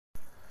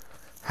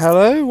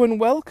Hello and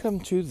welcome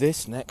to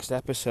this next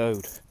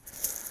episode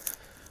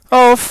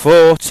of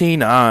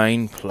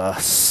 49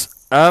 Plus.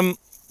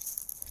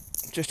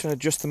 Just to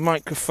adjust the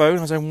microphone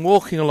as I'm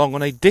walking along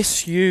on a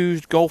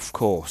disused golf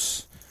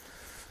course.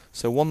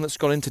 So one that's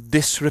gone into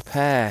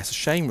disrepair. It's a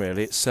shame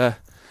really. It's you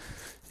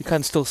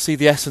can still see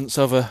the essence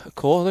of a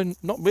course.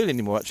 Not really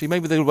anymore actually.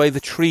 Maybe the way the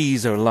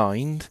trees are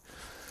aligned,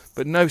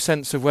 but no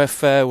sense of where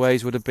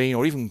fairways would have been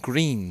or even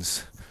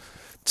greens.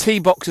 Tee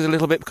boxes a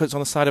little bit because it's on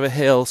the side of a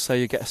hill, so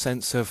you get a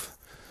sense of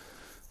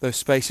those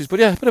spaces. But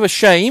yeah, a bit of a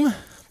shame. I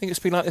think it's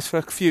been like this for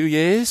a few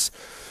years.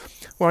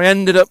 Where I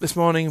ended up this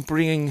morning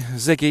bringing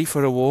Ziggy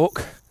for a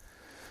walk,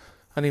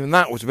 and even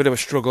that was a bit of a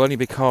struggle, only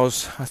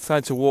because I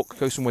decided to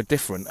go somewhere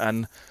different,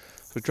 and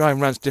sort of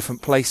driving around to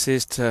different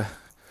places to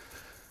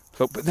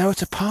look, but nowhere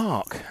to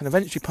park, and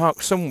eventually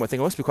park somewhere. I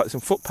think, must be quite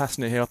some footpaths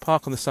near here. I'll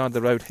park on the side of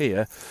the road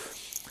here.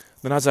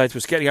 Then as I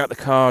was getting out the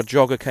car,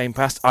 jogger came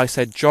past. I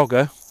said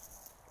jogger.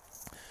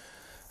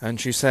 And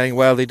she's saying,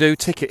 well, they do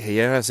ticket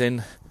here, as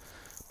in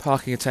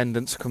parking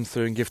attendants come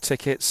through and give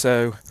tickets.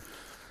 So I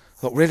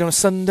thought, really on a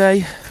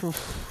Sunday?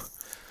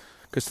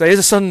 Because today is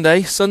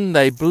a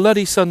Sunday,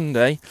 bloody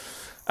Sunday.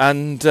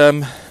 And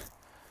so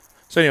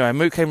anyway,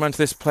 Moot came round to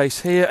this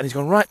place here, and he's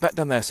gone right back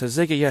down there. So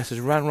Ziggy, yes, has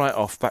ran right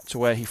off back to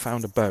where he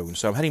found a bone.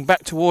 So I'm heading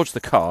back towards the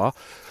car.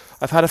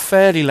 I've had a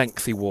fairly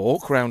lengthy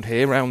walk round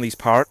here, round these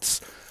parts.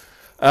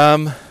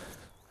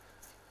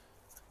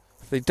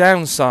 The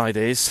downside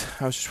is,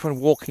 I was just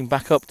walking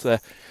back up there,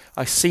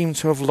 I seem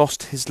to have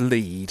lost his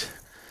lead.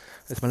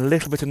 That I'm a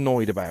little bit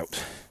annoyed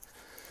about.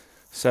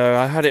 So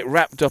I had it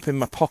wrapped up in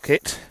my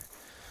pocket,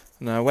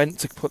 and I went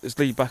to put this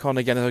lead back on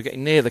again as I was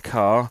getting near the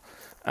car,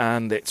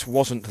 and it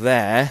wasn't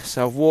there.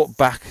 So I've walked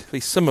back at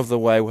least some of the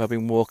way where I've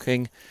been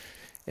walking,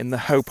 in the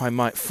hope I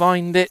might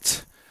find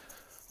it,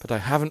 but I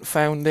haven't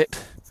found it.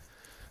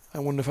 I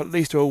wonder if at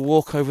least I'll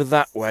walk over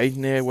that way,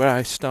 near where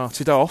I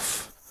started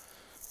off,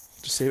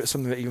 to see if it's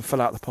something that even fell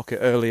out of the pocket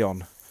early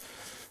on.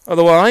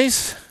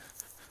 Otherwise,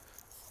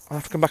 I'll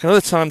have to come back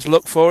another time to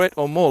look for it,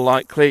 or more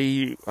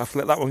likely, I'll have to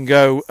let that one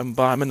go and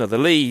buy him another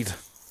lead.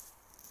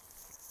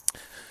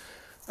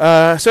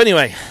 So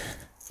anyway,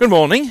 good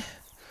morning,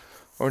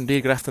 or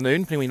indeed good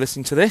afternoon, depending when you're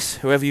listening to this,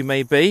 whoever you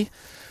may be.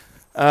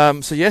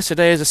 So yes,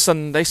 today is a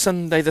Sunday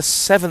the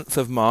 7th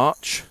of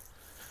March,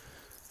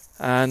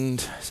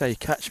 and so you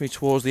catch me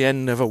towards the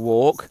end of a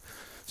walk.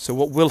 So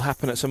what will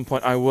happen at some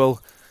point, I will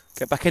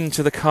get back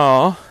into the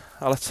car.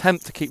 I'll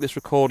attempt to keep this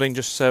recording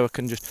just so I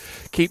can just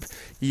keep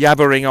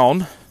yabbering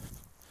on.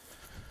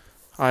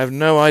 I have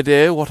no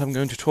idea what I'm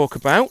going to talk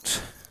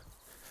about,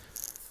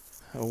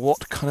 or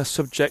what kind of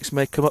subjects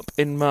may come up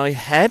in my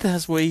head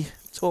as we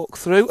talk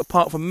through,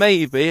 apart from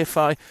maybe if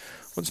I,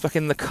 once back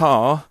in the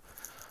car,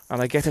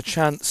 and I get a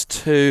chance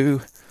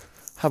to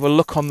have a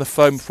look on the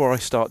phone before I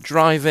start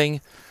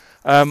driving.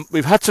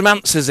 We've had some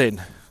answers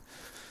in.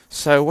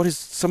 So what is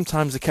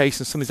sometimes the case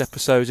in some of these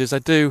episodes is I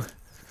do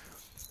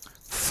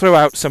throw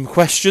out some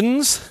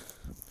questions,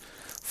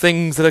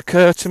 things that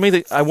occur to me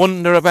that I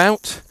wonder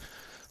about,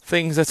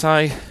 things that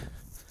I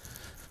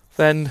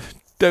then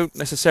don't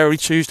necessarily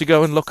choose to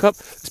go and look up.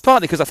 It's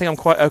partly because I think I'm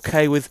quite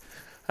okay with,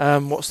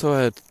 what's the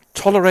word,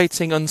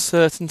 tolerating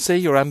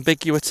uncertainty or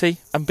ambiguity,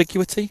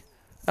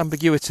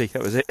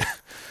 that was it,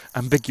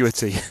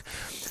 ambiguity,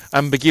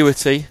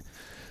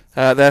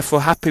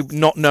 therefore happy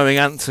not knowing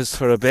answers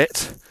for a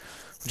bit,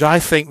 which I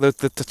think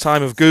that at the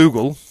time of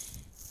Google,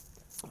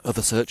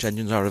 other search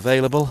engines are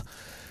available,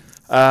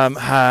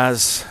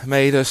 has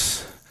made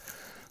us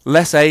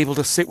less able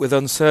to sit with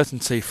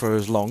uncertainty for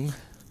as long.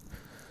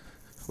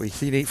 We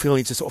feel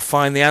need to sort of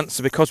find the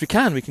answer because we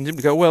can. We can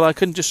simply go, well, I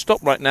can just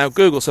stop right now,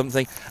 Google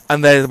something,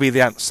 and there'll be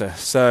the answer.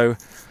 So,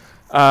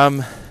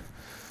 but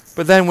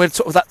then we're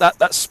sort of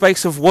that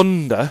space of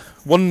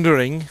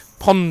wondering,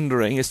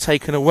 pondering is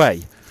taken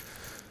away.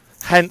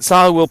 Hence,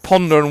 I will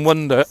ponder and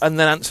wonder, and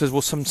then answers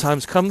will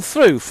sometimes come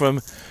through from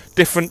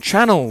different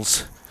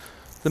channels.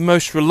 The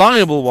most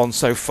reliable one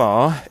so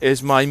far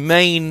is my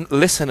main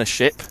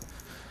listenership,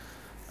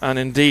 and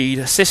indeed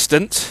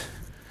assistant,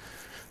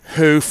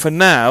 who for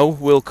now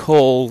we'll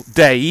call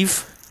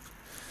Dave,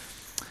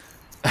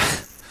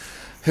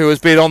 who has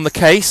been on the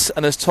case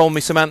and has told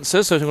me some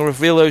answers, so I'm going to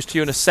reveal those to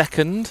you in a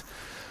second.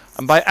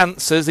 And by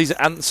answers, these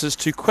are answers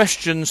to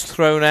questions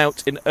thrown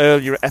out in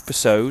earlier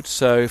episodes.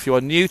 So if you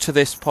are new to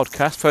this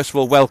podcast, first of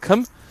all,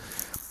 welcome.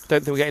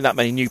 Don't think we're getting that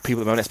many new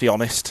people at the moment, let's be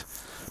honest.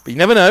 But you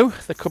never know,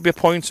 there could be a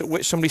point at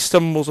which somebody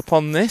stumbles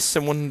upon this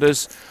and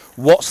wonders,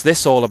 what's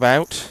this all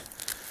about?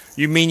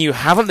 You mean you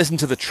haven't listened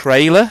to the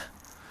trailer?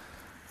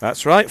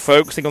 That's right,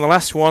 folks. I think on the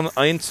last one,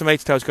 I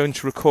intimated I was going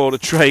to record a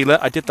trailer.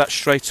 I did that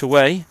straight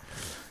away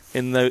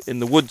in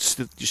the woods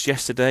just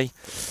yesterday.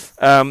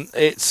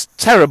 It's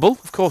terrible,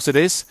 of course it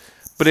is,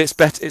 but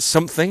it's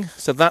something.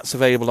 So that's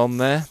available on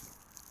there.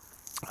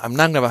 I'm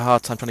now going to have a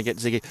hard time trying to get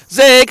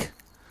Zig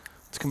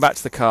to come back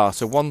to the car.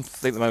 So one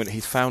thing at the moment,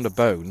 he's found a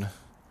bone,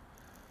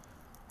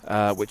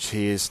 which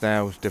he is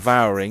now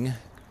devouring.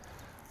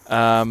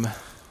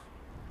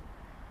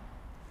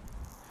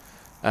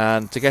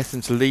 And to get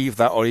him to leave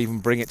that or even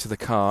bring it to the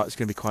car, it's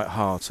going to be quite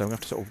hard. So I'm going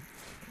to have to sort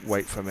of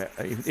wait for him.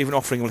 Even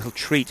offering a little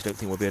treat, I don't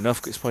think will be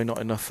enough. 'Cause it's probably not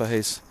enough for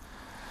his.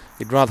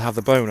 He'd rather have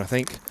the bone, I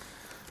think.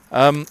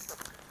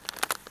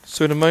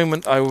 So in a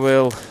moment I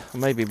will,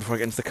 maybe before I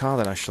get into the car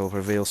then I shall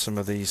reveal some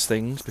of these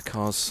things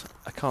because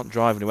I can't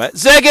drive anywhere.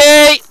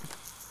 Ziggy!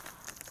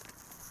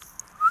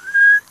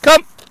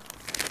 Come!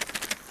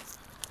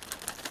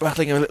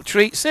 Rattling him a little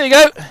treat. There you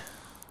go!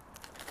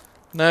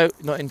 No,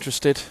 not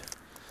interested.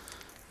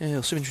 Yeah,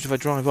 he'll so interested if I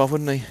drive off,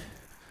 wouldn't he?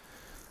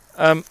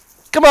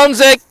 Come on,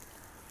 Zig!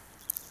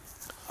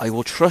 I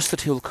will trust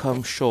that he'll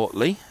come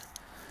shortly.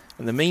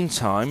 In the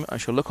meantime, I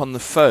shall look on the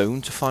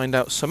phone to find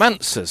out some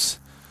answers.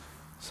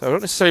 So I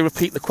don't necessarily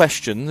repeat the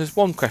question. There's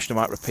one question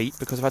I might repeat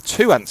because I've had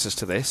two answers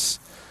to this.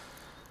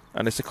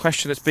 And it's a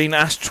question that's been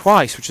asked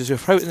twice, which is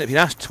appropriate. It's been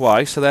asked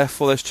twice, so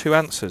therefore there's two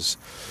answers.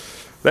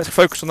 Let's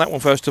focus on that one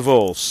first of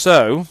all.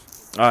 So,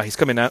 he's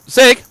coming now.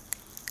 Zig!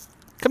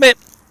 Come here!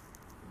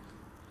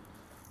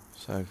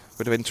 So, a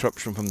bit of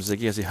interruption from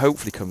Ziggy as he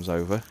hopefully comes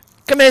over.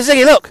 Come here,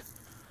 Ziggy, look!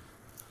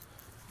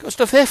 Got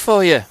stuff here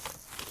for you.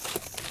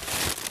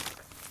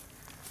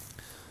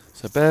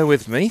 So bear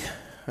with me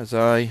as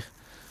I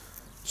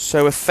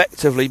so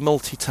effectively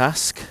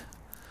multitask.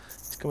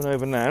 He's coming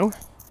over now.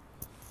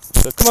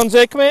 So come on,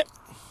 Zig, come here.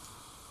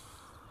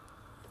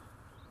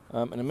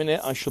 In a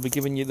minute I shall be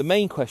giving you the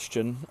main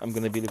question I'm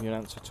going to be giving you an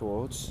answer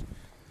towards.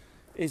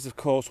 Is of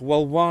course,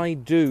 well, why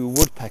do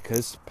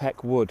woodpeckers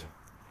peck wood?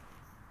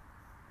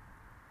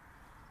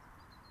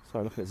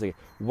 Sorry, look at Ziggy.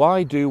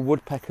 Why do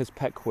woodpeckers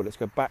peck wood? Let's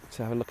go back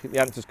to have a look at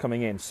the answers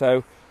coming in.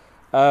 So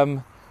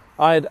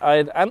I had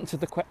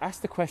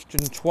asked the question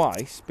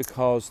twice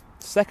because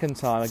the second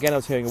time, again I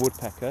was hearing a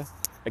woodpecker,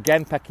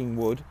 again pecking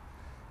wood,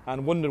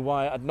 and wondered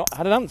why I'd not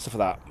had an answer for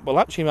that. Well,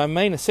 actually my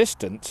main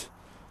assistant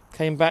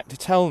came back to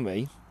tell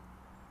me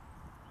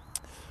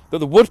that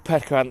the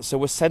woodpecker answer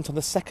was sent on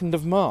the 2nd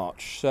of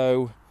March,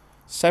 so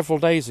several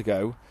days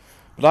ago,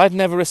 but I'd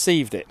never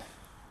received it.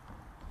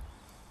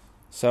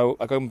 So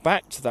I'm going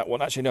back to that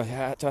one. Actually, no, I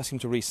had to ask him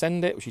to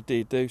resend it, which he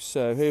did do.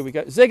 So here we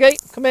go.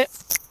 Ziggy, come here.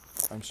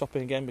 I'm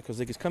stopping again because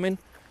Ziggy's coming.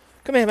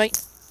 Come here,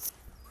 mate.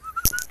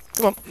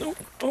 Come on.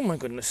 Oh my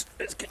goodness.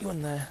 Let's get you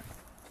on there.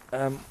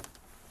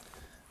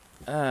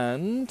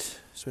 And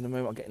so in a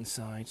moment I'll get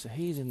inside. So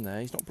he's in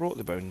there. He's not brought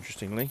the bone,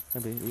 interestingly.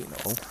 Maybe he's eaten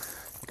it all.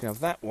 You can have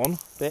that one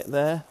bit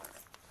there.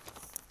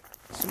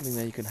 Something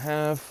there you can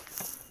have.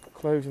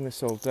 Closing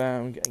this all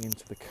down, getting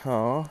into the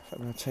car.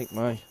 I'm going to take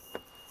my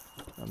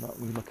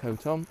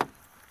coat on.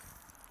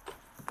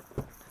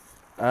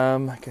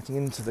 Getting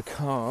into the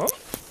car.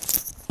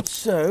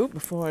 So,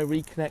 before I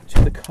reconnect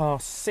to the car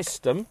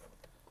system,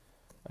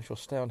 I shall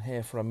stay on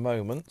here for a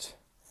moment.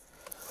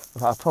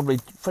 I'll probably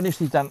finish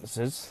these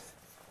answers,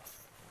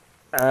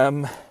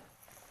 and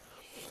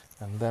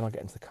then I'll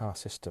get into the car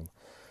system.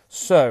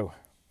 So,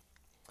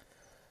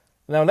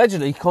 now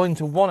allegedly, according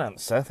to one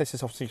answer, this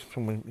is obviously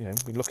from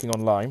been looking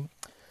online.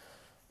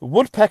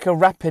 Woodpecker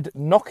rapid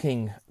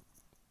knocking.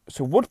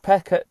 So,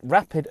 woodpecker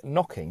rapid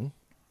knocking.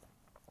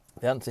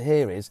 The answer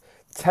here is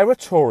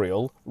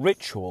territorial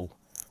ritual.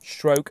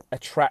 Stroke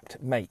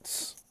attract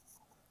mates.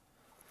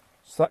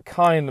 So that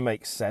kind of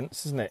makes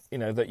sense, doesn't it?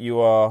 That you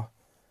are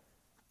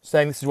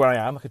saying this is where I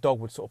am, like a dog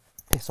would sort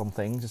of piss on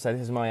things and say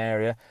this is my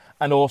area,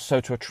 and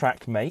also to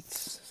attract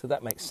mates. So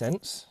that makes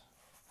sense.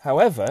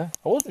 However,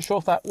 I wasn't sure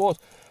if that was.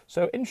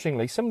 So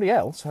interestingly, somebody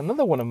else,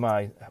 another one of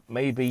my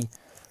maybe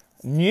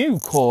new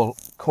core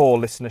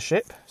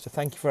listenership. So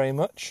thank you very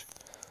much.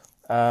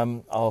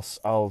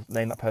 I'll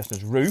name that person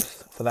as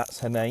Ruth, for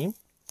that's her name.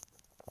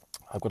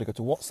 I've got to go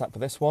to WhatsApp for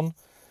this one.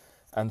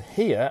 And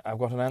here I've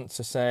got an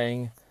answer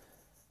saying,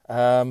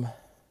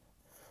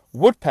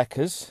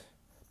 woodpeckers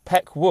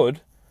peck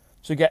wood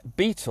to get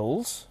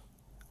beetles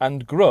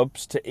and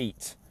grubs to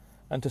eat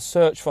and to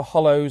search for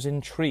hollows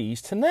in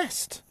trees to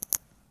nest.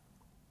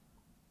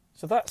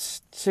 So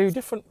that's two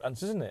different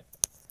answers, isn't it?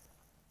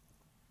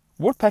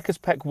 Woodpeckers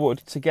peck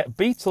wood to get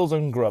beetles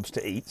and grubs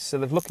to eat, so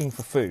they're looking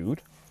for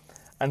food,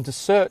 and to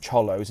search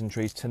hollows in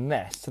trees to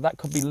nest. So that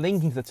could be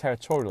linking to the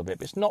territorial bit,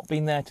 but it's not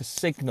been there to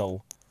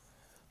signal.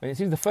 It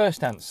seems the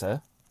first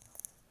answer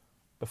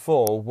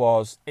before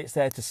was it's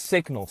there to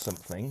signal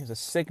something. It's a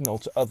signal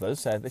to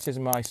others. So this is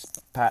my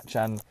patch,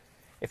 and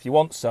if you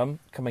want some,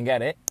 come and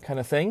get it, kind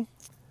of thing.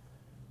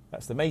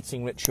 That's the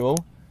mating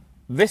ritual.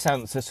 This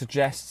answer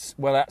suggests,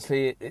 well,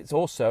 actually, it's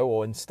also,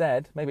 or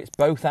instead, maybe it's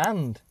both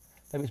and.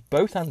 Maybe it's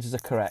both answers are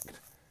correct.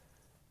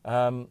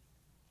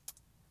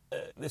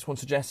 This one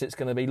suggests it's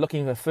going to be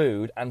looking for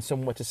food and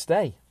somewhere to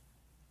stay.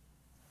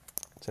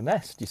 It's a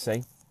nest, you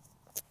see.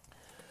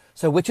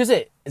 So which is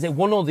it? Is it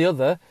one or the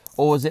other,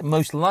 or is it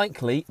most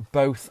likely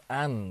both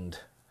and?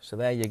 So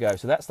there you go.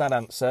 So that's that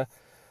answer.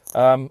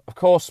 Of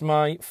course,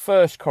 my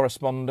first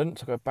correspondent,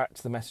 to go back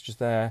to the messages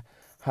there,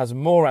 has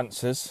more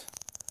answers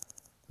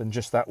than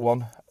just that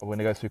one. We're going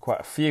to go through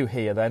quite a few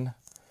here then.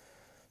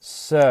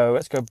 So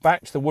let's go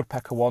back to the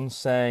woodpecker one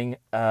saying,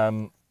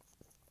 a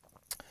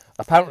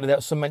Apparently, there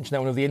was some mention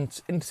there of the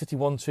Intercity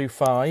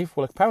 125.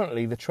 Well,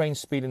 apparently, the train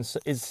speed in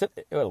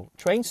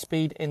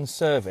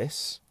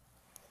service.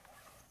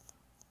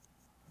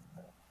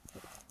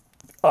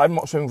 I'm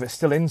not sure if it's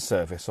still in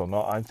service or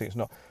not. I think it's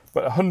not.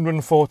 But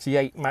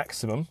 148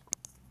 maximum.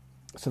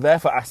 So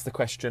therefore, I asked the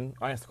question.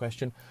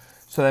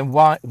 So then,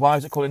 why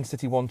is it called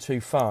Intercity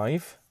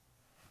 125?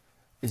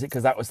 Is it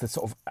because that was the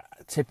sort of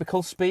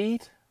typical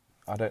speed?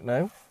 I don't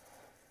know.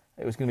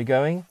 It was going to be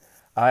going.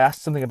 I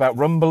asked something about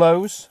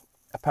Rumbelows.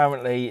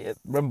 Apparently,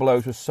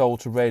 Rumbelows was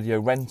sold to Radio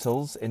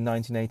Rentals in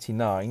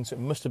 1989, so it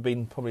must have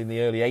been probably in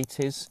the early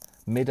 80s,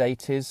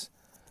 mid-80s,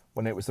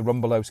 when it was the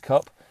Rumbelows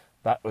Cup.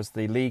 That was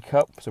the League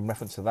Cup, some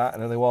reference to that,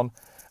 another one.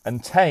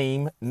 And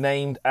Tame,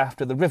 named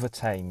after the River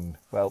Tame.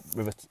 Well,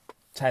 River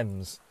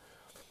Thames.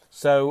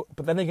 So,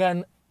 but then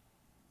again,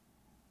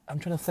 I'm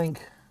trying to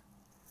think,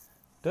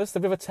 does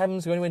the River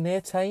Thames go anywhere near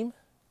Tame?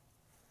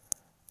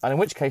 And in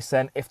which case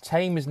then, if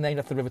Tame is named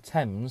after the River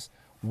Thames,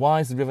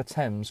 why is the River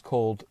Thames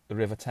called the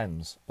River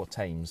Thames? Or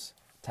Thames?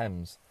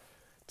 Thames.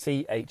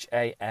 Thames.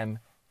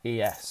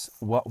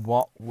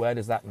 Where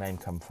does that name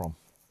come from?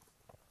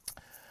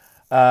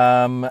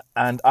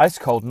 And ice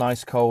cold,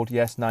 nice cold,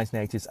 yes,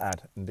 1980s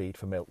ad, indeed,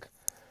 for milk.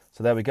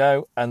 So there we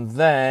go. And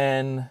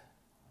then,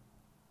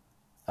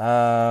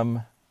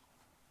 that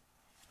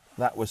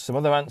was some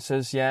other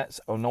answers,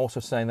 yes. And also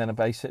saying then,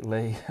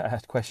 basically, I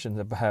had questions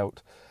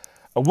about,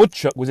 a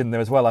woodchuck was in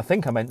there as well. I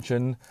think I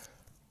mentioned,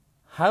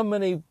 how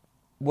many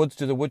woods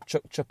does a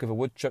woodchuck chuck if a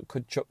woodchuck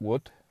could chuck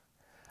wood?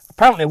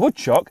 Apparently a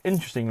woodchuck,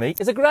 interestingly,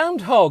 is a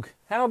groundhog.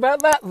 How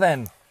about that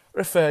then?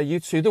 Refer you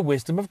to the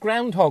wisdom of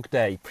Groundhog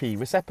Day,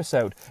 previous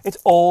episode. It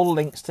all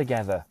links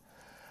together.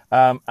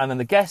 And then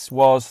the guess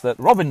was that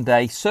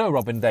Sir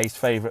Robin Day's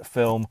favourite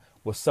film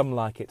was Some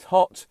Like It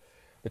Hot.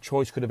 The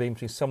choice could have been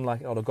between Some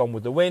Like It Hot or Gone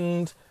with the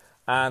Wind.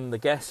 And the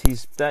guess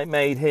he's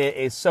made here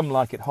is Some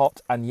Like It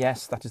Hot. And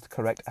yes, that is the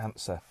correct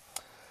answer.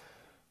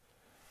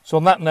 So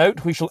on that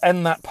note, we shall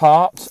end that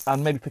part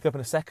and maybe pick up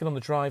in a second on the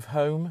drive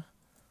home.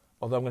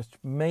 Although I'm going to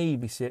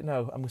maybe see it.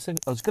 No, I was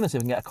going to see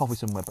if I can get a coffee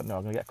somewhere, but no,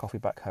 I'm going to get a coffee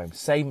back home.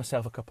 Save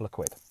myself a couple of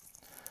quid.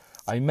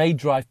 I may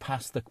drive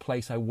past the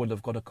place I would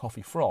have got a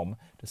coffee from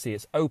to see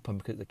it's open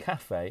because it's a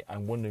cafe.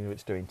 I'm wondering if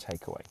it's doing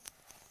takeaway.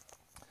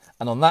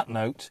 And on that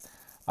note,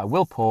 I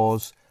will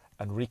pause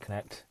and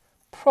reconnect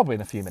probably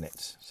in a few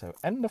minutes. So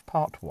end of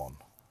part 1.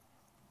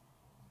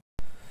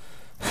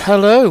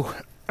 Hello,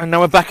 and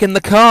now we're back in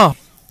the car.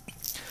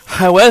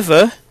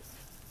 However,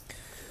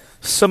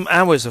 some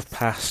hours have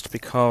passed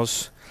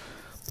because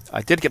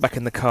I did get back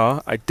in the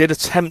car. I did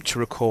attempt to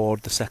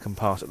record the second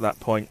part at that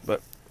point,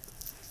 but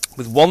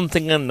with one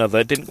thing and another,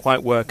 it didn't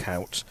quite work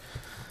out.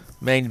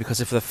 Mainly because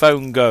if the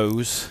phone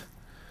goes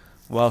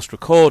whilst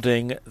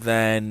recording,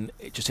 then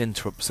it just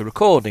interrupts the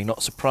recording,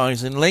 not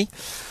surprisingly.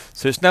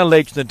 So it's now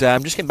late in the day.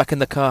 I'm just getting back in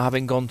the car,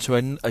 having gone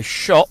to a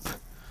shop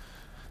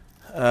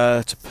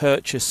to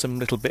purchase some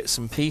little bits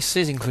and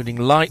pieces, including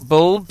light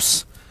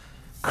bulbs,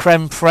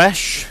 creme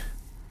fraiche,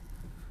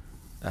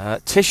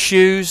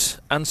 tissues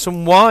and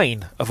some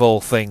wine, of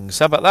all things.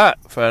 How about that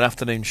for an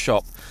afternoon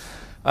shop?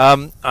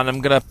 And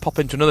I'm going to pop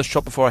into another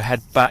shop before I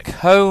head back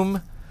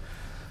home.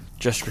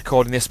 Just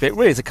recording this bit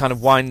really to kind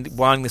of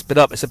winding this bit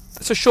up.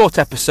 It's a short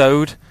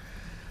episode.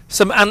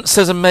 Some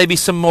answers and maybe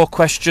some more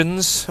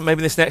questions. And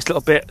maybe this next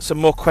little bit, some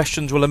more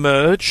questions will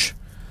emerge.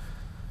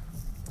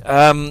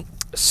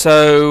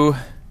 So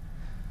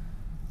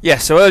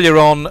earlier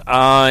on,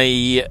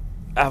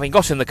 having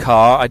got in the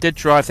car, I did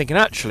drive thinking,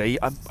 actually,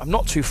 I'm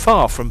not too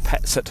far from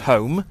Pets at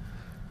Home.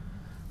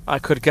 I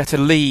could get a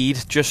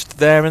lead just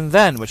there and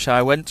then, which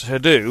I went to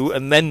do,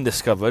 and then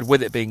discovered,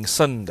 with it being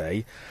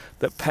Sunday,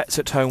 that Pets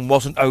at Home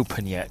wasn't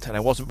open yet, and I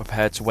wasn't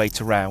prepared to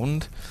wait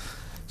around.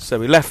 So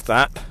we left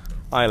that.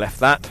 I left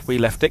that. We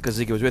left it because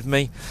Ziggy was with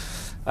me.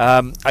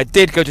 I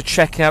did go to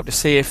check out to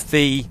see if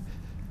the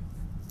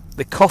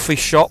coffee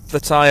shop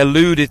that I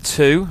alluded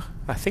to,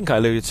 I think I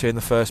alluded to in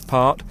the first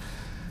part,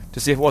 to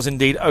see if it was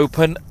indeed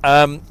open.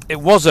 It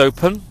was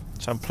open,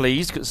 so I'm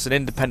pleased, because it's an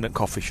independent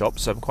coffee shop,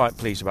 so I'm quite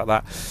pleased about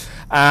that.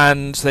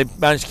 And they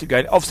managed to keep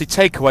going. Obviously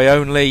takeaway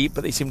only,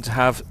 but they seem to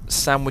have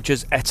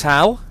sandwiches et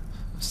al.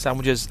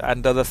 Sandwiches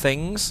and other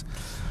things.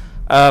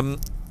 As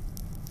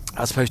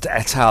opposed to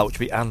et al, which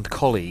would be and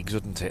colleagues,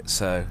 wouldn't it?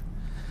 So,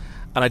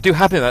 and I do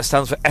happen that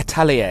stands for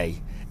Atelier.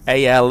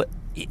 ALIERS.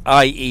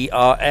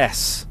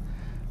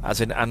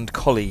 As in and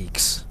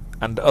colleagues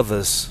and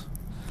others.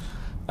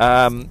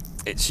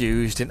 It's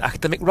used in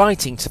academic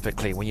writing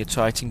typically when you're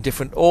citing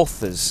different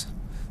authors.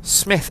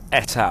 Smith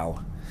et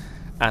al.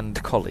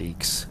 And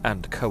colleagues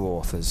and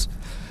co-authors.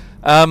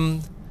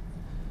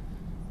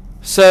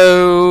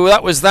 So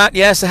that was that.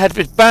 Yes, I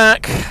headed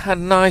back. Had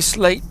a nice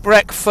late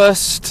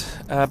breakfast.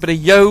 A bit of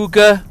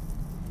yoga.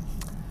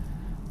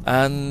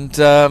 And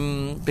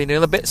been doing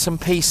other bits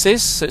and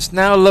pieces. So it's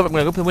now lovely. I'm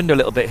going to open the window a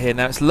little bit here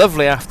now. It's a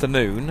lovely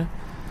afternoon.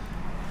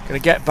 Going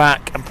to get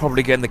back and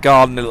probably get in the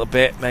garden a little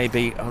bit.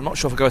 Maybe. I'm not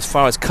sure if I go as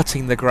far as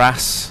cutting the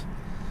grass.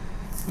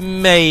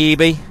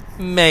 Maybe.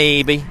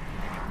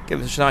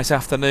 Give it such a nice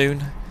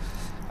afternoon.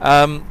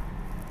 And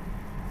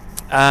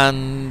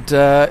And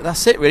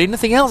that's it really,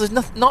 nothing else.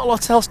 There's not a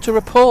lot else to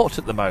report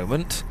at the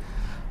moment.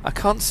 I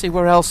can't see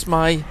where else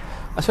I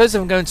suppose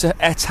if I'm going to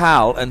et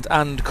al.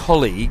 and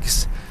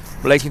colleagues,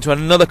 relating to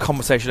another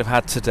conversation I've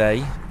had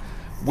today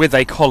with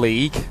a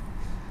colleague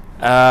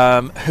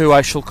who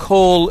I shall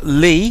call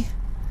Lee,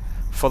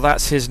 for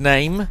that's his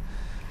name.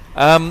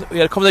 We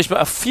had a conversation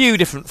about a few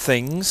different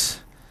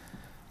things,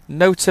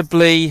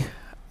 notably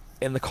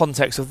in the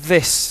context of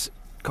this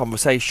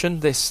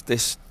conversation,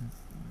 this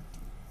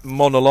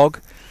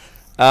monologue,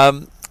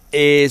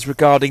 is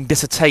regarding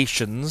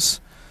dissertations.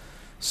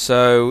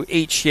 So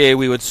each year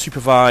we would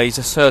supervise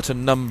a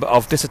certain number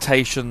of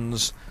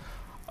dissertations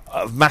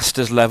of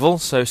master's level.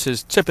 So this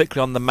is typically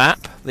on the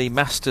MAP, the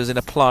Masters in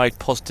Applied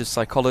Positive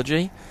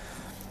Psychology.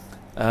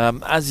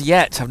 As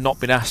yet have not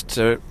been asked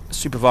to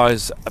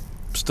supervise a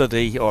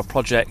study or a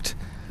project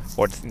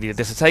or indeed a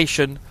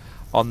dissertation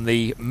on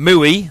the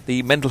MUI,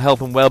 the Mental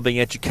Health and Wellbeing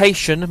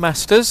Education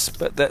Masters,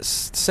 but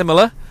that's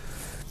similar.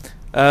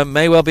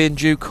 May well be in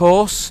due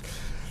course.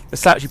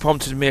 This actually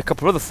prompted me a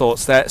couple of other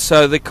thoughts there.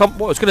 So what I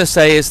was going to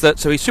say is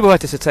that we supervise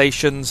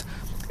dissertations.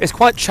 It's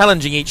quite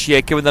challenging each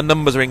year given the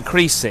numbers are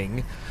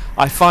increasing.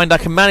 I find I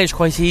can manage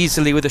quite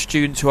easily with the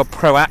students who are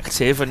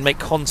proactive and make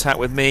contact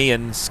with me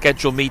and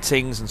schedule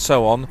meetings and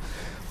so on.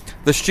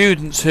 The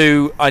students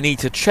who I need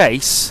to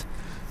chase,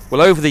 well,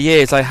 over the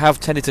years I have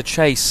tended to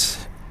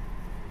chase,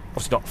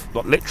 obviously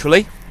not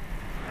literally.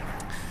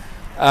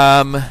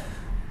 For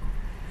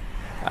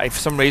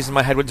some reason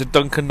my head went to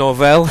Duncan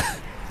Norvell,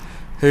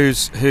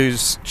 whose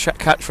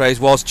catchphrase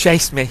was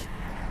 "chase me."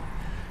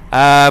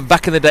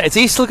 Back in the day, is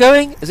he still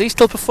going? Is he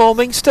still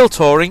performing? Still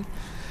touring?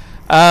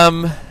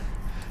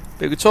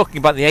 But we're talking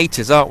about the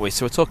 80s, aren't we?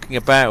 So we're talking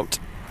about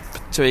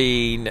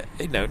between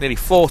nearly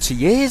 40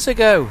 years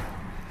ago.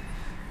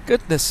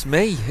 Goodness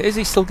me, is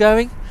he still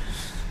going?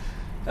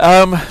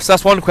 So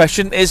that's one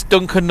question. Is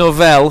Duncan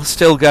Norvell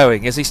still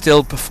going? Is he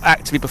still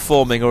actively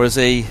performing, or is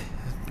he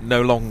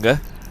no longer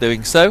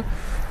doing so?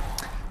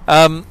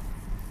 But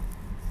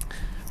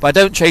I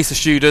don't chase the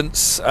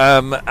students,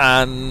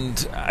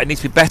 and I need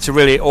to be better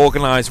really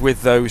organised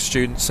with those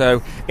students.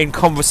 So in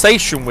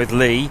conversation with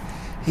Lee,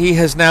 he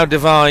has now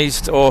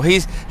devised, or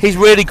he's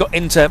really got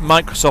into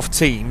Microsoft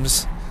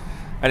Teams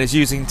and is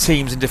using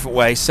Teams in different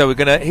ways. So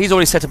he's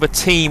already set up a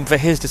team for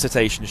his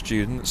dissertation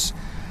students.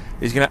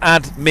 He's going to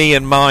add me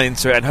and mine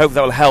into it and hope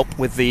that will help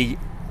with the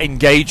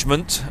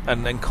engagement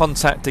and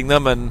contacting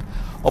them and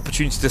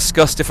opportunity to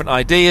discuss different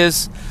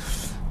ideas.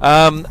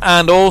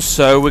 And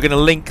also we're going to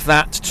link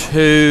that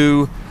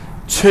to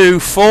two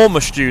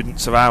former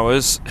students of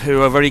ours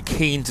who are very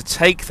keen to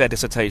take their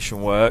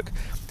dissertation work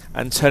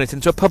and turn it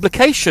into a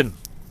publication.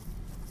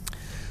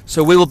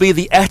 So we will be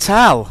the et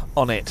al.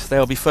 On it.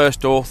 They'll be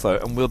first author,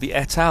 and we'll be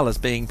et al. As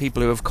being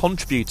people who have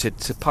contributed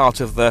to part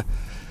of the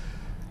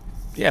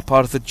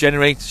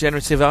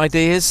generative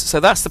ideas. So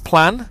that's the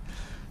plan.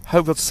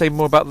 Hope to say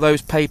more about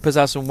those papers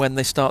as and when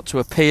they start to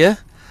appear.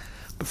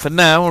 But for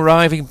now,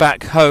 arriving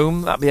back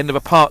home at the end of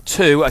a part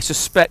 2, I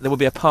suspect there will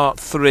be a part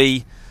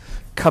 3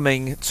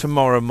 coming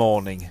tomorrow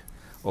morning.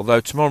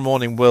 Although tomorrow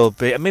morning will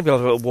be, and maybe I'll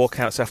have a little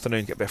walk out this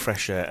afternoon, get a bit of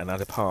fresh air, and add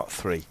a part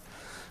 3.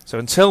 So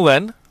until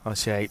then, I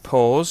say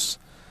pause,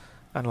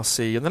 and I'll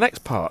see you in the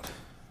next part.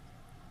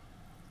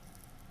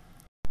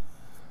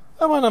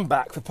 And when I'm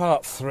back for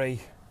part 3,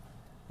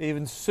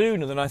 even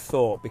sooner than I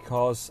thought,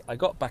 because I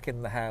got back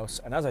in the house,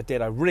 and as I did,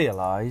 I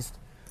realised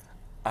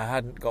I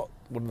hadn't got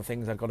one of the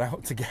things I got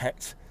out to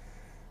get.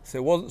 So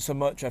it wasn't so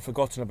much I'd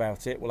forgotten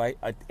about it. Well,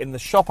 I in the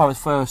shop I was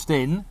first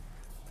in,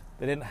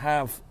 they didn't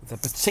have the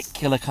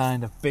particular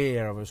kind of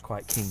beer I was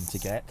quite keen to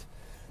get.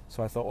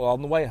 So I thought, well,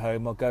 on the way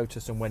home, I'll go to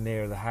somewhere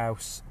near the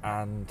house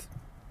and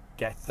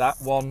get that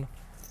one.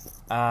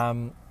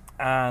 But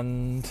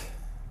then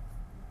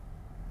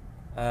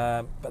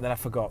I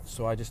forgot,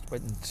 so I just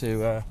went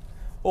into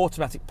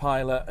automatic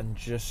pilot and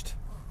just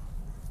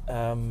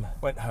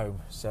went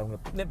home. So I'm going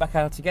to nip back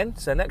out again.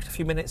 So next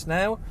few minutes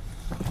now.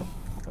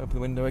 Open the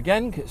window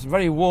again, 'cause it's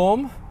very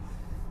warm.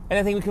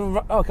 Anything we can...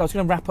 I was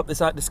going to wrap up this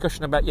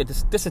discussion about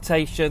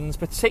dissertations,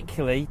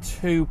 particularly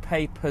 2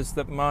 papers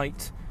that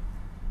might...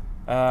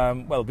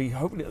 be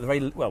hopefully at the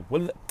very...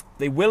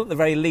 they will at the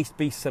very least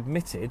be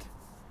submitted.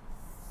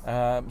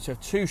 So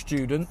 2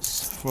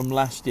 students from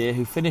last year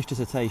who finished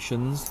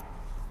dissertations.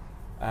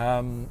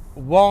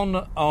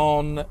 One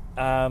on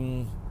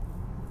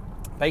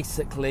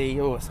basically,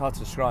 it's hard to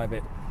describe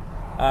it.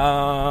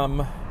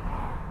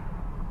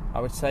 I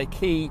would say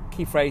key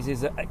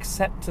phrases are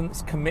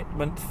acceptance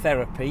commitment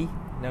therapy,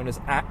 known as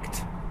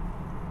ACT,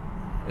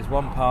 is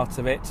one part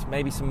of it.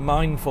 Maybe some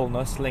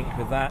mindfulness linked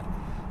with that,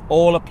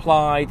 all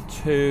applied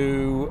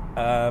to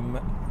a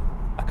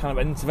kind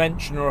of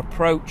intervention or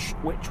approach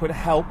which would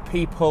help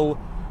people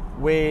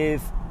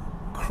with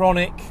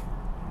chronic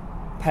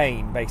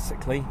pain,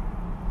 basically.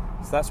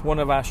 So that's one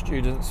of our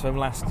students from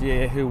last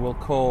year who we'll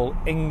call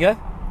Inga,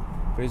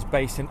 who's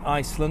based in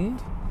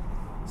Iceland.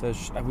 So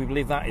we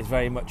believe that is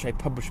very much a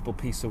publishable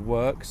piece of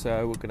work,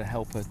 so we're going to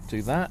help her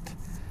do that.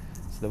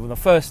 So the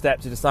first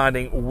steps are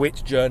deciding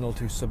which journal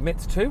to submit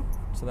to.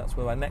 So that's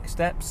one of my next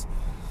steps.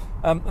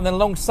 And then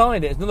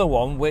alongside it is another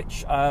one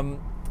which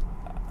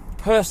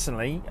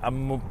personally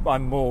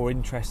I'm more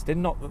interested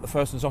in. Not that the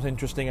first one's not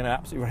interesting and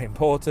absolutely very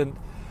important,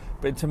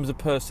 but in terms of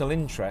personal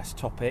interest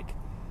topic,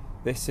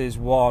 this is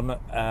one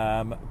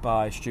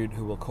by a student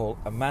who we'll call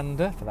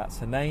Amanda, for that's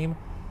her name.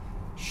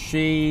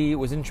 She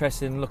was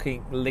interested in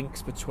looking at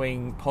links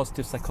between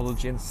positive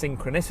psychology and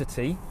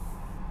synchronicity.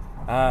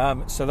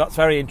 So that's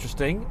very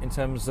interesting in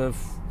terms of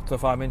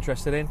stuff I'm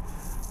interested in.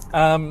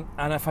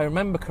 And if I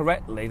remember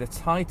correctly, the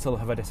title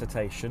of her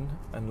dissertation,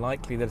 and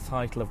likely the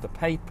title of the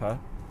paper,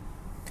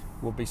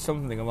 will be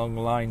something along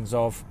the lines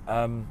of,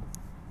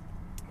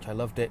 which I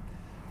loved it,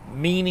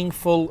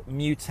 Meaningful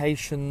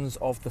Mutations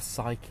of the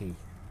Psyche.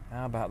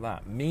 How about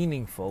that?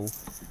 Meaningful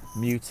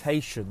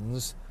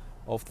Mutations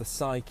of the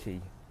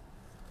Psyche.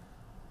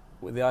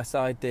 With this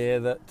idea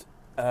that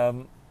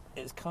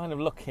it's kind of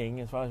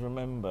looking, as far as I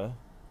remember,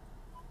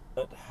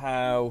 at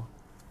how...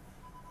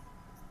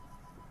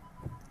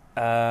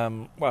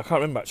 well, I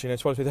can't remember actually. I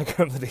don't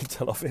go into the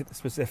detail of it, the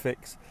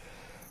specifics,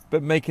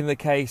 but making the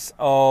case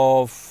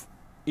of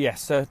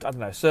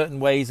certain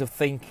ways of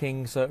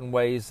thinking, certain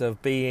ways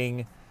of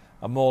being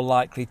are more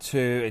likely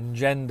to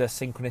engender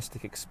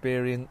synchronistic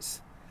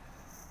experience.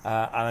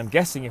 And I'm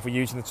guessing if we're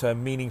using the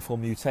term meaningful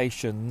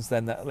mutations,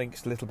 then that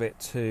links a little bit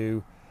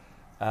to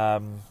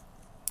kind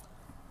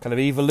of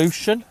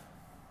evolution.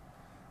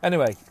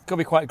 Anyway, it could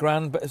be quite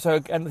grand. But so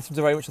again, this is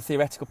very much a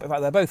theoretical. In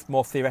fact, they're both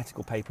more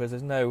theoretical papers.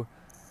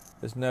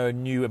 There's no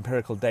new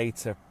empirical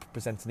data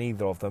presented in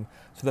either of them.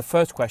 So the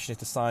first question is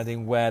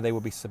deciding where they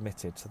will be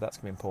submitted. So that's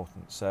going to be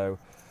important. So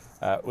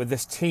with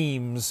this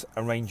Teams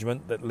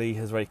arrangement that Lee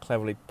has very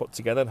cleverly put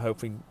together, and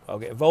hopefully I'll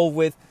get involved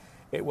with,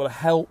 it will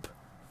help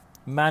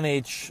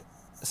manage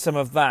some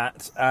of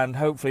that and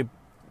hopefully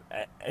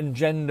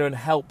engender and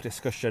help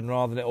discussion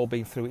rather than it all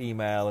being through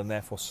email and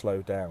therefore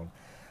slow down.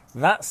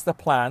 That's the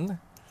plan.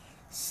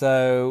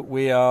 So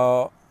we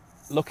are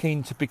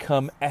looking to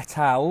become et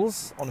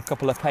als on a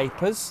couple of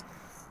papers,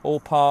 all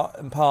part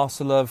and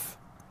parcel of,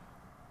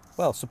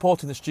 well,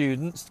 supporting the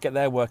students to get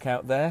their work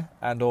out there,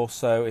 and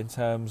also in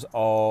terms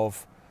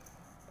of,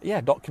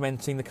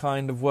 documenting the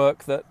kind of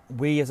work that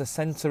we as a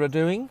centre are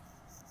doing,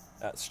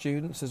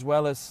 students as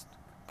well as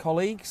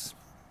colleagues.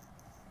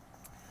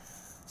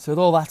 So with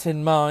all that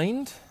in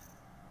mind,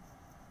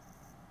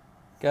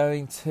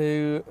 going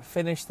to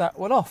finish that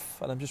one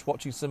off. And I'm just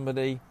watching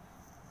somebody,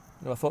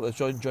 I thought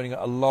they were joining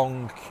a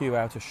long queue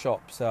out of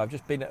shop. So I've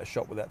just been at a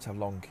shop where they have to have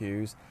long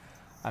queues.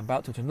 I'm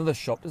about to go to another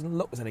shop. Doesn't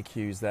look there's any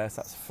queues there, so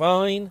that's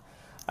fine.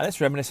 And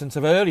it's reminiscent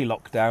of early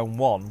lockdown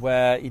 1,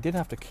 where you did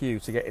have to queue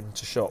to get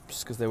into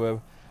shops because they were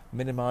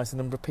minimising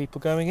the number of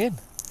people going in.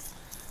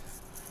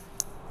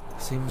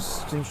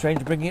 Seems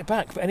strange bringing it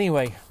back, but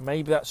anyway,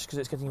 maybe that's because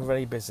it's getting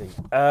very busy.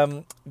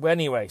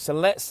 Anyway, so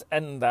let's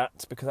end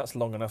that because that's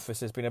long enough.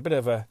 This has been a bit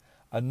of a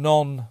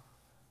non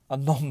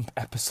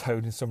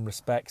episode in some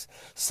respects.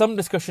 Some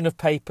discussion of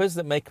papers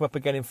that may come up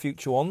again in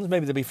future ones.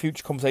 Maybe there'll be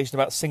future conversation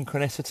about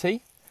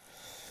synchronicity.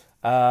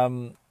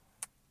 But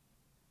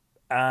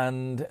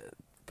I'm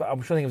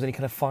sure there's any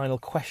kind of final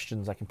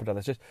questions I can put on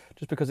this. Just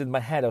because in my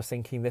head I was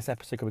thinking this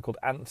episode could be called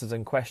Answers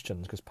and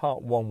Questions, because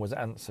part 1 was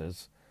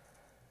answers.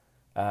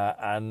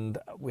 And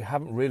we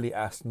haven't really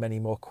asked many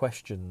more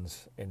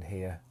questions in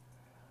here.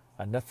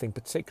 And nothing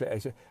particular.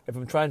 If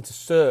I'm trying to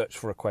search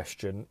for a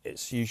question,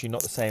 it's usually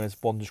not the same as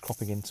one just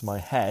cropping into my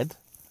head.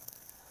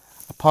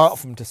 Apart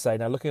from to say,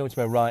 now looking over to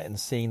my right and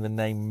seeing the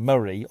name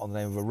Murray on the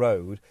name of a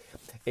road,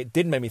 it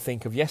did make me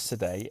think of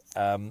yesterday,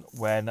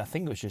 when, I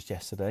think it was just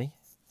yesterday,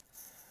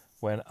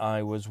 when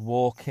I was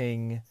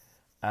walking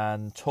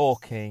and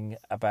talking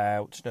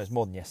about, no, it was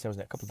more than yesterday,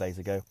 wasn't it, a couple of days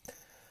ago.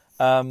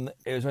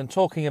 It was when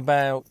talking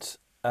about,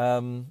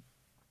 it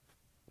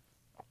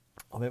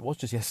was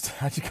just yesterday,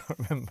 I just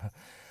can't remember.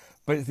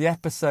 But it's the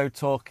episode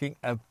talking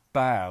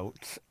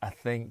about, I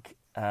think,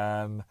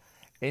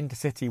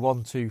 Intercity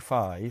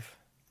 125.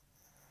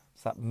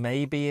 So that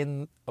may be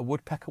in a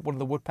woodpecker, one of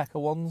the woodpecker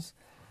ones.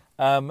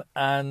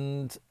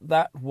 And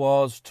that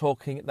was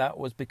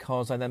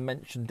because I then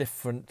mentioned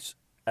different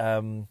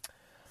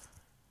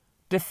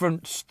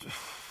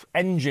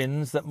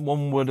engines that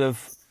one would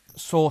have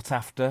sought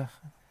after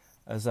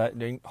as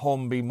doing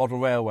Hornby model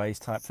railways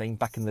type thing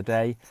back in the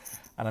day.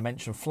 And I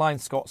mentioned Flying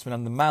Scotsman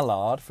and the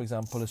Mallard, for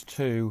example, as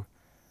two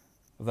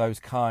of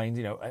those kind,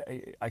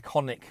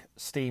 iconic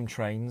steam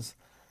trains.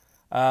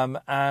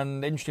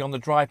 And interestingly, on the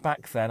drive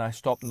back then, I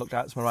stopped and looked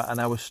out to my right, and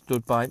I was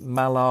stood by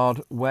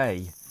Mallard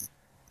Way.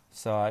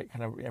 So I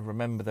kind of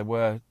remember there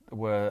were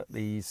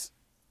these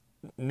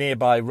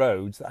nearby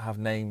roads that have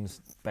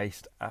names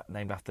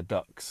named after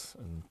ducks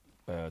and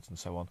birds and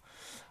so on.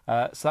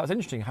 So that was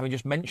interesting. Having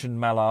just mentioned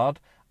Mallard,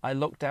 I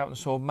looked out and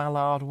saw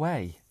Mallard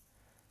Way.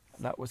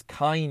 That was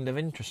kind of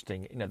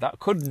interesting. That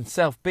could in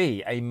itself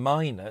be a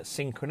minor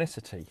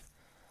synchronicity.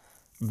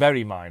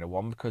 Very minor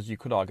one, because you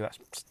could argue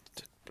that's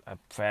a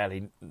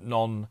fairly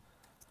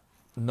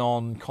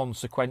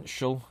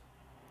non-consequential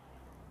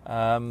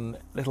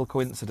little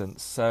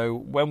coincidence. So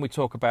when we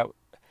talk about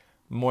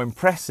more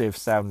impressive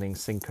sounding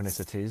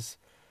synchronicities,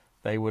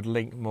 they would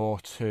link more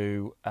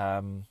to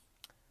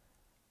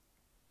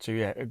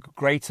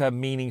greater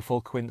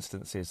meaningful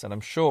coincidences. And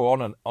I'm sure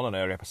on an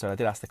earlier episode I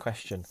did ask the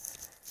question,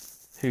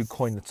 who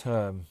coined the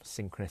term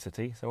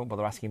synchronicity? So I won't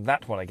bother asking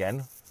that one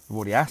again. We've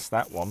already asked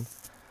that one.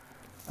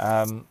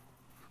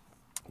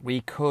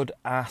 We could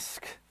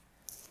ask,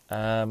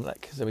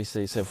 let me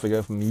see. So if we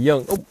go from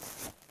Jung,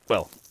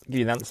 give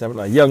you an answer,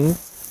 haven't I? Jung,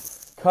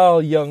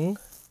 Carl Jung.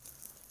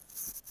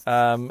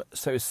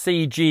 So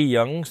C.G.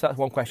 Jung. So that's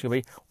one question.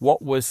 Would be,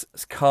 what was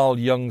Carl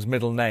Jung's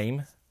middle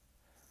name?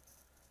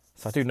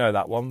 So I do know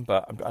that one,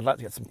 but I'd like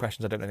to get some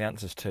questions I don't know the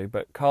answers to.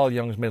 But Carl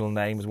Jung's middle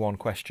name was one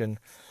question.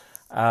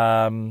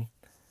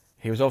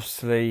 He was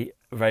obviously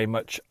very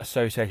much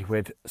associated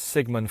with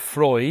Sigmund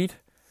Freud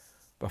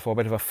before a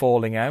bit of a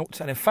falling out.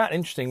 And in fact,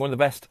 interesting, one of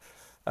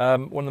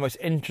the most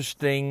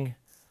interesting...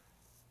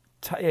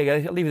 I'll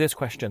leave you this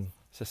question.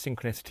 It's a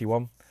synchronicity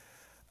one.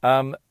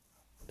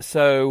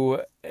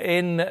 So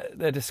in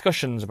the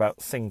discussions about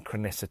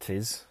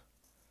synchronicities,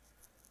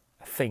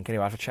 I think,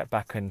 anyway, I have to check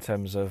back in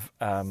terms of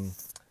the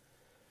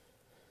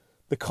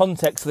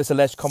context of this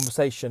alleged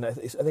conversation. I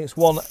think it's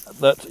one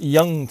that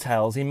Jung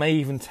tells. He may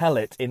even tell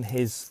it in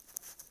his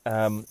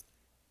kind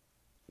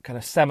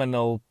of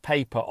seminal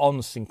paper on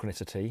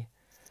synchronicity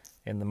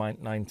in the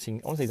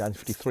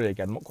 1953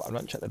 again. I'm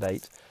not check the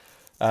date.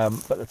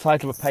 But the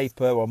title of a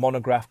paper or a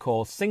monograph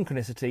called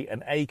Synchronicity,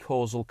 an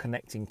Acausal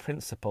Connecting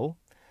Principle.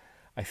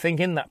 I think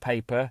in that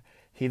paper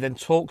he then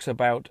talks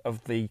about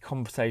of the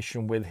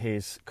conversation with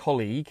his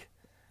colleague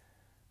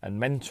and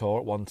mentor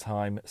at one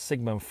time,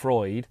 Sigmund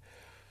Freud,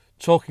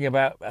 talking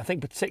about, I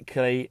think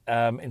particularly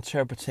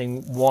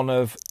interpreting one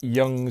of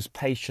Jung's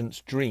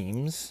patient's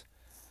dreams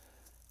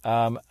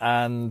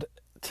and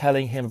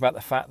telling him about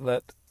the fact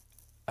that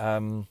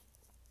telling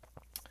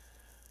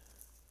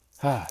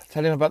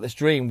him about this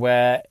dream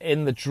where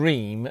in the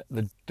dream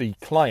the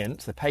client,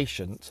 the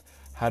patient,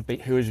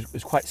 who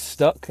was quite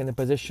stuck in a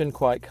position,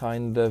 quite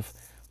kind of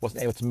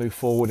wasn't able to move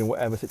forward in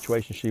whatever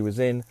situation she was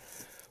in,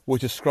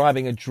 was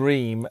describing a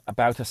dream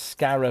about a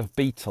scarab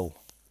beetle.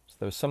 So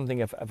there was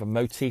something of a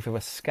motif of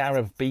a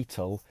scarab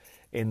beetle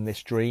in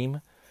this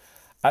dream,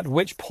 at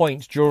which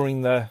point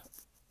during the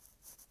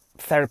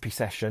therapy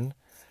session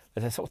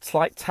there's a sort of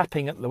slight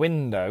tapping at the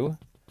window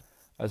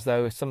as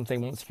though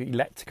something wants to be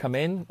let to come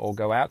in or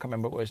go out. I can't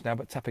remember what it was now,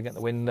 but tapping at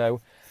the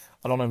window.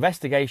 And on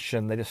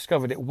investigation, they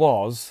discovered it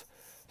was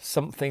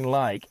something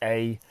like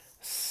a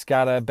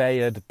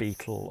scarabaeid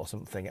beetle or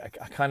something, a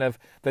kind of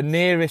the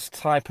nearest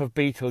type of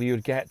beetle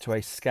you'd get to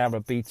a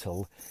scarab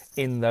beetle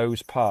in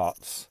those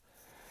parts.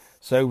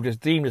 So it was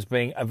deemed as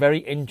being a very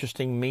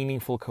interesting,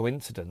 meaningful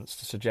coincidence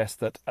to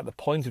suggest that at the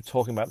point of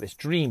talking about this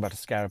dream about a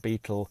scarab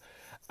beetle,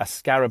 a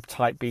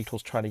scarab-type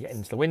beetle's trying to get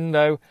into the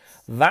window.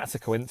 That's a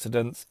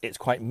coincidence. It's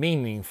quite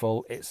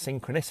meaningful. It's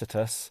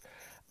synchronicitous.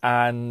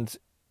 And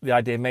the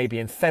idea maybe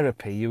in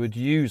therapy you would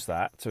use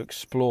that to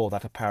explore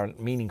that apparent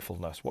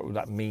meaningfulness. What would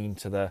that mean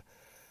to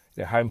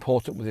how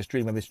important was this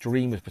dream? And this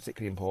dream was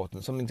particularly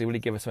important. Something to really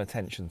give us some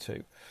attention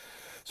to.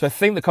 So I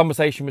think the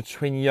conversation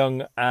between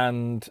Jung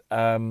and...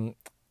 so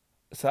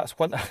that's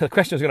what the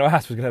question I was going to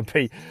ask was going to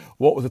be,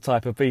 what was the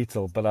type of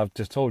beetle? But I've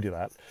just told you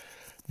that.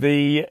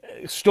 The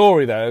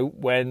story, though,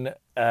 when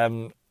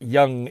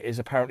Jung is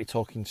apparently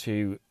talking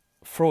to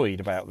Freud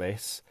about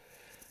this,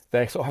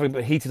 they're sort of having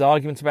a heated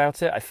argument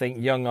about it. I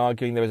think Jung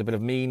arguing there was a bit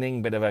of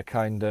meaning, bit of a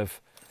kind of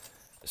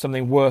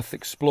something worth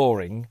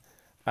exploring,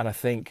 and I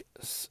think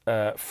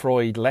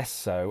Freud less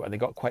so, and they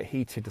got quite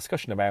heated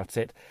discussion about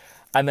it.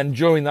 And then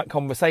during that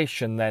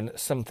conversation, then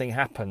something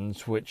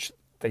happens which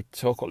they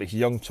talk, or at least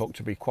Jung talked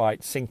to be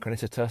quite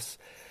synchronicitous.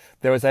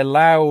 There was a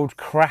loud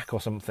crack or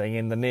something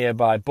in the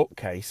nearby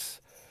bookcase.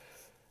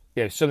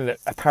 Something that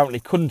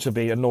apparently couldn't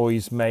be a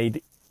noise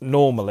made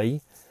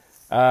normally.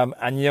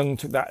 And Jung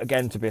took that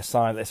again to be a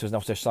sign that this was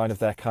also a sign of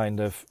their kind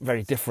of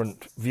very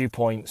different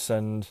viewpoints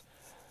and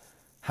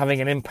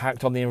having an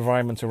impact on the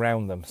environment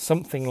around them.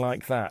 Something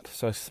like that.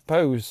 So I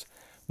suppose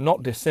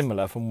not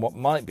dissimilar from what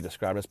might be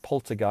described as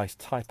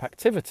poltergeist-type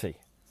activity.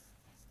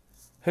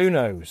 Who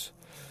knows?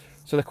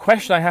 So the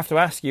question I have to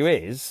ask you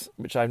is,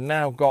 which I've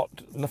now got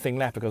nothing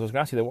left because I was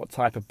going to ask you what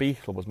type of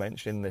beetle was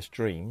mentioned in this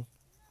dream.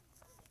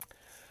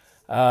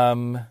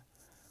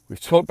 We've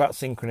talked about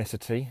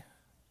synchronicity,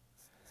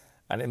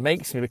 and it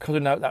makes me, because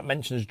of that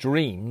mentions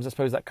dreams, I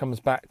suppose that comes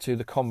back to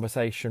the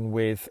conversation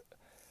with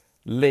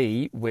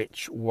Lee,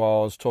 which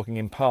was talking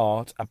in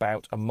part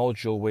about a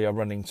module we are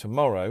running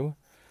tomorrow.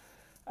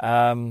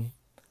 And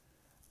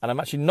I'm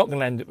actually not going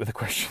to end it with a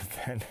question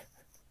then.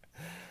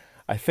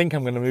 I think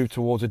I'm going to move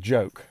towards a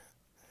joke,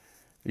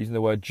 using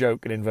the word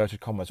joke in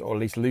inverted commas, or at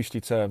least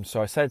loosely termed.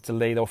 So I said to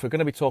Lee, if we're going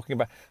to be talking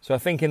about... So I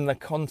think in the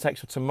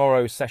context of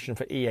tomorrow's session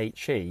for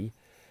EHE,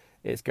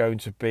 it's going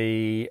to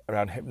be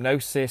around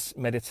hypnosis,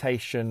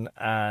 meditation,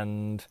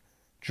 and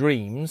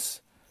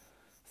dreams.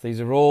 These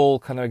are all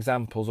kind of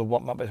examples of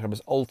what might be described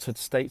as altered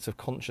states of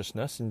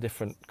consciousness in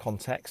different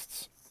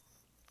contexts.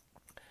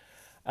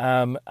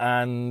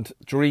 And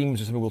dreams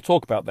is something we'll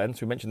talk about then.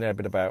 So we mentioned there a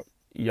bit about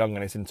Jung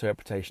and his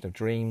interpretation of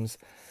dreams.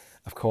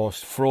 Of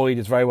course, Freud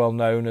is very well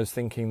known as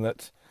thinking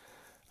that,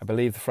 I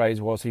believe the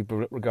phrase was, he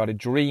regarded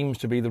dreams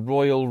to be the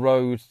royal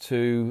road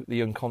to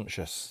the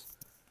unconscious.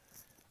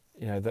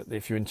 You know, that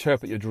if you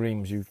interpret your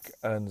dreams, you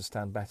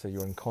understand better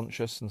your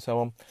unconscious and so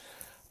on.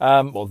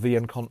 Or the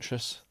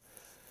unconscious.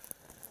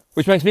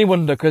 Which makes me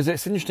wonder, because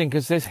it's interesting,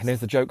 because and here's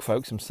the joke,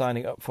 folks, I'm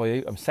setting it up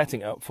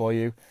for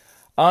you.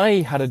 I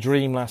had a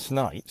dream last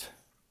night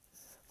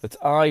that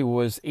I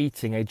was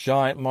eating a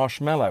giant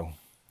marshmallow.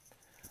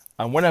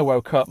 And when I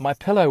woke up, my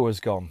pillow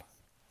was gone.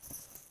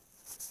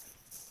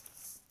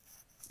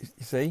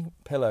 You see?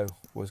 Pillow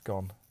was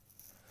gone.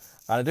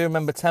 And I do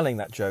remember telling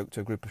that joke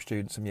to a group of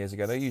students some years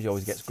ago. They usually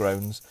always gets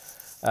groans.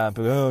 But,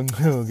 oh,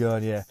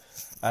 God, yeah.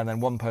 And then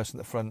one person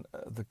at the front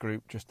of the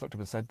group just looked up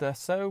and said,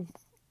 so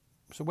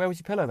where was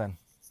your pillow then?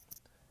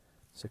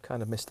 So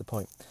kind of missed the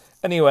point.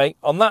 Anyway,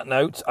 on that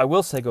note, I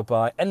will say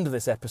goodbye, end of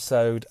this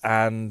episode,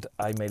 and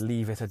I may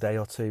leave it a day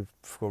or two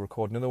before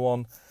recording another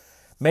one.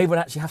 Maybe I'll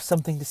actually have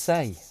something to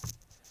say.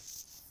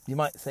 You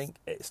might think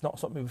it's not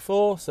stopped me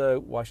before, so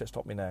why should it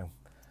stop me now?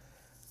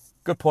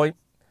 Good point.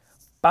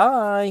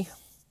 Bye.